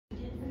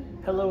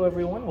Hello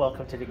everyone,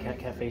 welcome to the Cat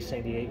Cafe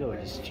San Diego.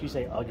 It is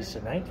Tuesday, August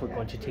the 9th. We're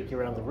going to take you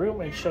around the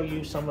room and show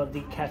you some of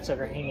the cats that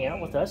are hanging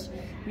out with us.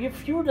 We have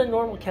fewer than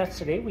normal cats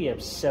today. We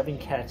have 7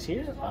 cats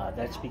here.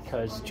 That's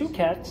because 2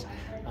 cats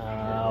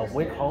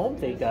went home.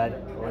 They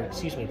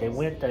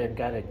went and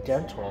got a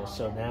dental,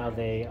 so now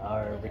they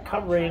are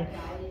recovering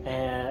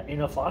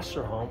in a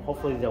foster home.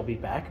 Hopefully they'll be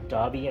back.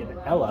 Dobby and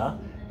Ella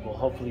will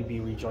hopefully be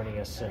rejoining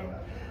us soon.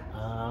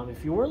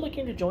 If you were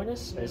looking to join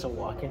us as a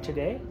walk-in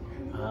today,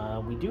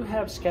 we do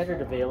have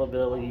scattered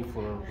availability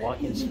for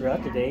walk-ins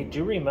throughout the day.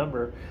 Do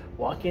remember,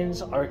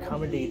 walk-ins are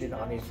accommodated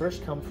on a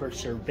first-come,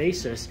 first-served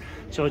basis,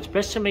 so it's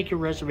best to make your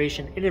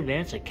reservation in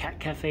advance at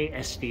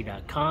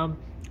catcafesd.com.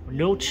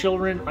 No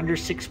children under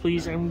 6,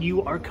 please, and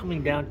you are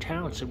coming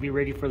downtown, so be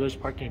ready for those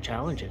parking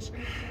challenges.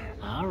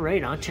 All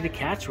right, on to the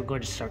cats. We're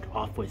going to start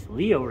off with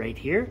Leo right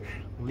here.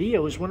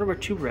 Leo is one of our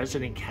 2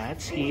 resident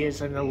cats. He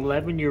is an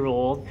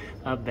 11-year-old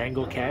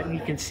Bengal cat, and you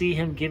can see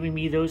him giving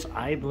me those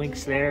eye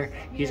blinks there.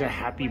 He's a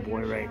happy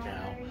boy right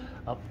now.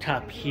 Up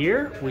top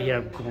here, we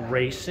have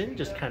Grayson,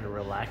 just kind of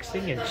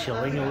relaxing and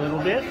chilling a little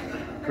bit.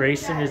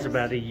 Grayson is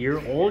about a year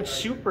old,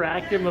 super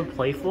active and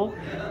playful.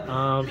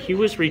 He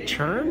was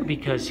returned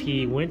because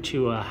he went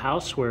to a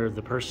house where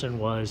the person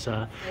was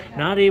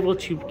not able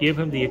to give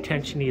him the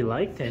attention he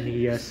liked, and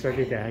he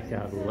started to act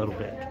out a little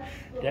bit.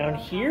 Down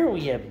here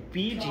we have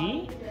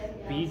BG.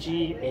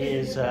 BG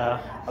is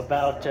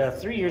about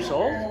 3 years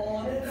old.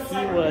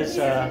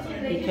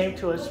 He came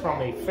to us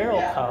from a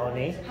feral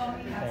colony,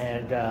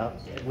 and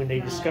when they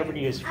discovered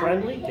he was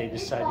friendly, they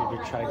decided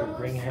to try to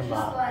bring him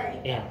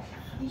in.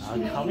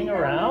 Coming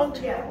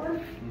around,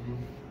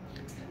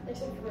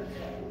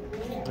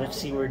 let's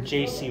see where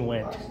Jacey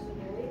went.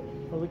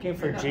 We're looking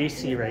for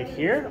Jacey right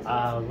here.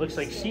 Looks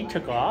like she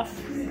took off,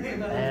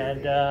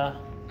 and then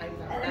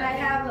I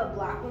have a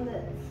black one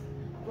that's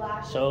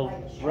black. So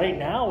right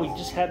now we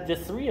just have the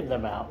 3 of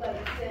them out.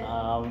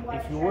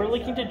 If you were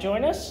looking to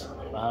join us,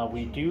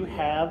 we do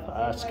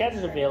have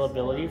scattered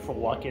availability for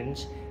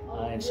walk-ins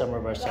in some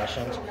of our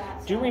sessions.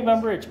 Do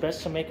remember, it's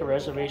best to make a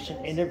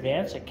reservation in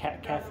advance at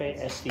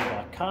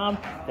catcafesd.com.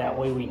 That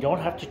way we don't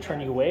have to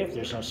turn you away if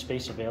there's no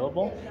space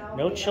available.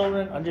 No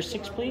children under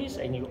 6, please,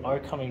 and you are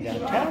coming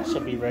downtown, so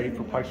be ready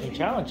for parking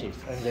challenges.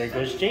 And there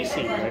goes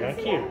Jacey, right on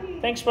cue.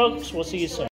 Thanks, folks. We'll see you soon.